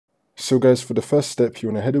So guys, for the first step, you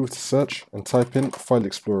want to head over to search and type in File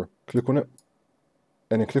Explorer. Click on it,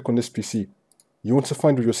 and then click on this PC. You want to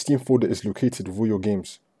find where your Steam folder is located with all your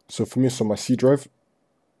games. So for me, it's on my C drive,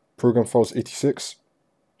 Program Files 86.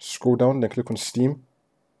 Scroll down, then click on Steam.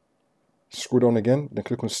 Scroll down again, then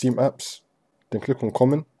click on Steam Apps. Then click on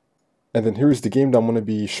Common. And then here is the game that I'm going to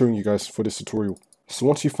be showing you guys for this tutorial. So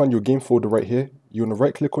once you find your game folder right here, you want to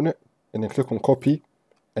right click on it, and then click on Copy,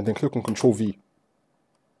 and then click on Ctrl V,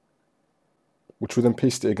 which will then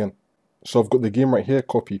paste it again. So I've got the game right here,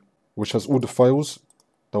 Copy, which has all the files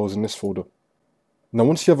that was in this folder. Now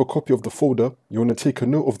once you have a copy of the folder, you want to take a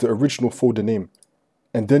note of the original folder name,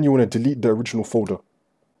 and then you want to delete the original folder.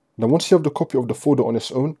 Now once you have the copy of the folder on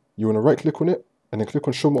its own, you want to right click on it, and then click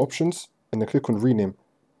on Show More Options, and then click on Rename.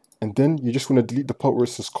 And then you just want to delete the part where it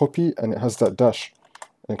says Copy, and it has that dash,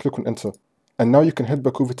 and click on Enter. And now you can head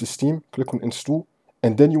back over to Steam, click on Install,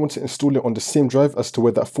 and then you want to install it on the same drive as to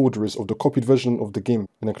where that folder is of the copied version of the game,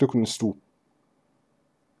 and then click on Install.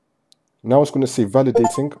 Now it's going to say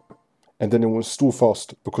validating, and then it will install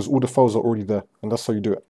fast because all the files are already there, and that's how you do it.